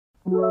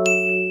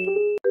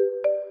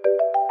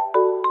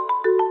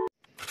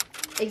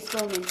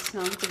Exponent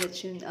Song to the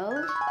tune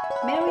of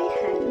Mary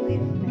Had a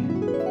Little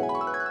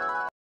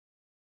Lamb.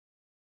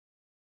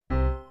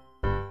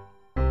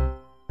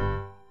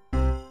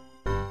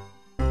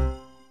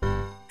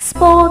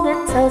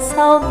 Exponent tells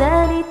how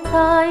many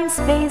times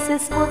base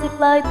is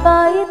multiplied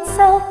by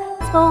itself.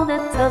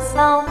 Exponent tells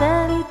how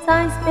many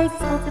times base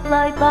is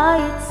multiplied by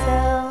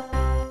itself.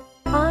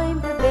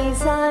 I'm the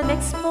base, I'm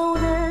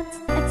exponent,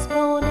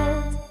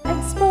 exponent,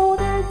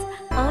 exponent.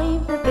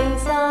 I'm the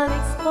base, I'm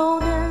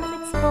exponent,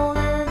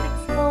 exponent,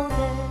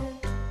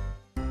 exponent.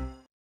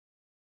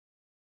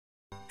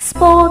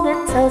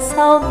 Exponent tells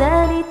how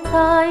many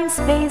times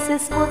base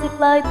is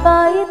multiplied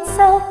by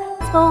itself.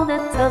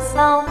 Exponent tells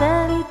how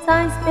many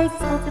times base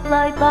is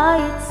multiplied by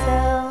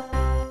itself.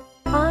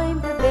 I'm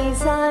the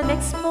base, I'm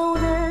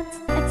exponent,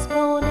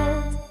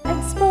 exponent,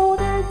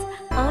 exponent.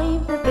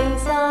 I'm the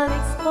base, I'm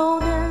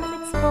exponent,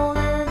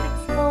 exponent,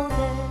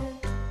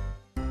 exponent.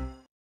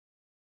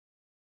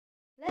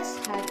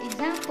 Let's have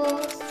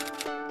examples.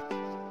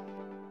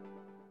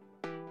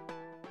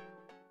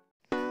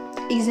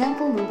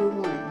 Example number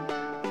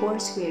 1. 4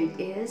 squared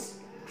is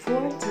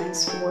 4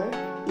 times 4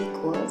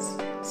 equals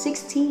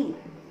 16.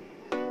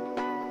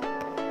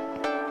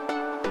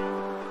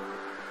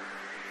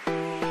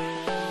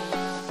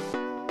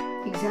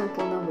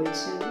 Example number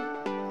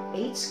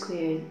 2. 8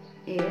 squared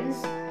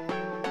is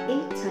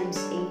 8 times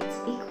 8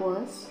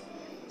 equals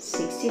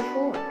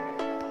 64.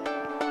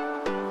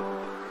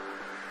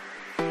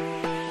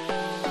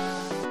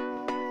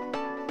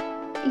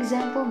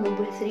 Example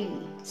number 3.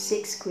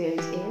 6 squared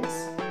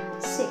is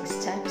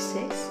 6 times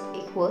 6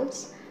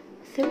 equals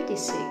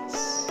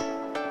 36.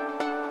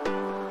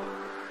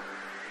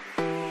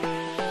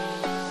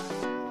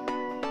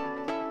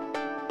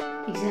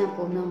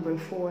 Example number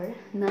 4.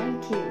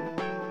 9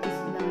 cubed is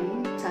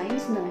 9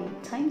 times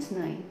 9 times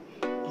 9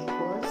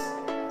 equals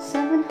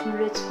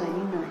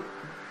 729.